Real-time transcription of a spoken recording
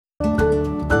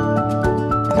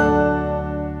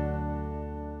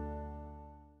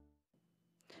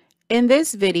In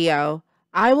this video,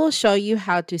 I will show you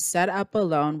how to set up a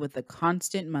loan with a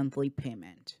constant monthly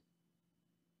payment.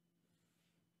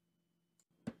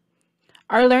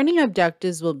 Our learning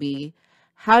objectives will be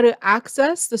how to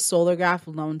access the Solargraf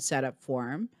loan setup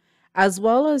form, as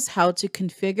well as how to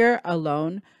configure a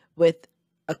loan with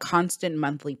a constant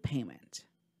monthly payment.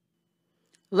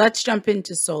 Let's jump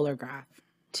into Solargraf.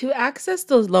 To access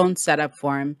the loan setup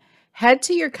form, head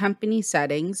to your company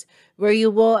settings where you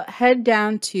will head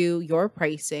down to your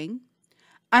pricing.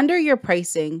 Under your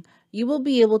pricing, you will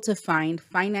be able to find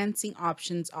financing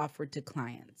options offered to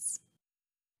clients.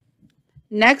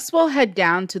 Next, we'll head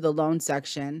down to the loan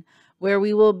section where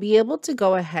we will be able to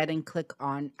go ahead and click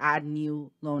on Add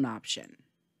New Loan Option.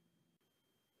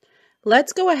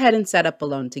 Let's go ahead and set up a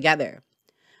loan together.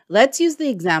 Let's use the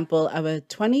example of a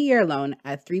 20-year loan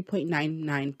at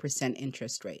 3.99%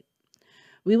 interest rate.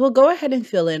 We will go ahead and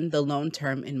fill in the loan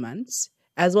term in months,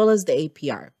 as well as the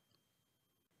APR.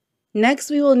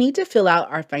 Next, we will need to fill out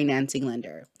our financing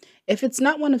lender. If it's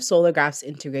not one of Solargraf's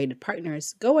integrated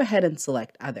partners, go ahead and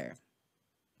select Other.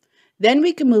 Then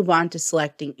we can move on to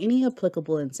selecting any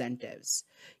applicable incentives.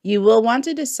 You will want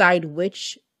to decide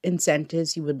which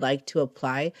incentives you would like to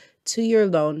apply to your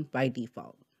loan by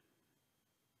default.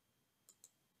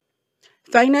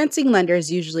 Financing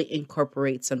lenders usually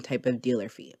incorporate some type of dealer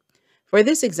fee. For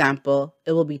this example,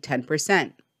 it will be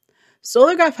 10%.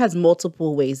 Solargraf has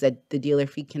multiple ways that the dealer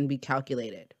fee can be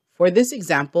calculated. For this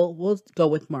example, we'll go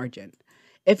with margin.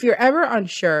 If you're ever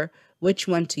unsure which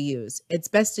one to use, it's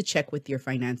best to check with your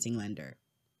financing lender.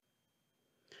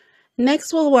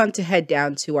 Next, we'll want to head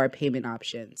down to our payment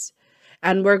options,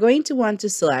 and we're going to want to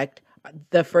select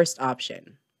the first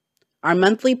option. Our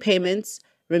monthly payments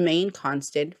remain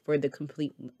constant for the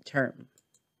complete term.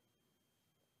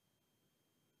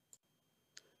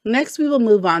 Next, we will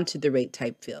move on to the rate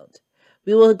type field.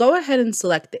 We will go ahead and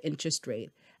select the interest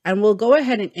rate, and we'll go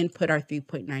ahead and input our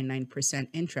 3.99%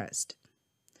 interest.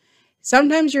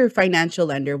 Sometimes your financial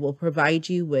lender will provide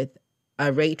you with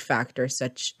a rate factor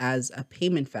such as a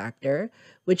payment factor,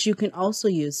 which you can also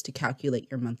use to calculate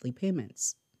your monthly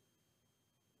payments.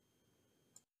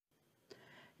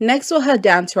 Next, we'll head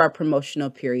down to our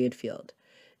promotional period field.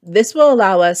 This will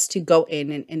allow us to go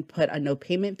in and input a no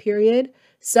payment period.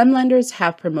 Some lenders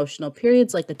have promotional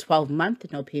periods like a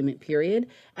 12-month no payment period,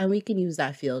 and we can use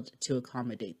that field to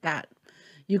accommodate that.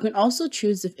 You can also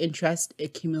choose if interest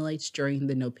accumulates during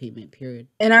the no payment period.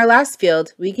 In our last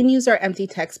field, we can use our empty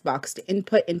text box to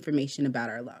input information about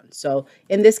our loan. So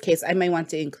in this case, I might want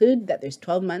to include that there's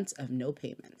 12 months of no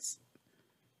payments.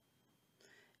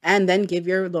 And then give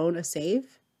your loan a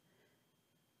save.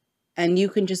 And you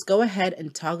can just go ahead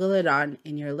and toggle it on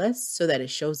in your list so that it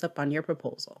shows up on your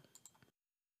proposal.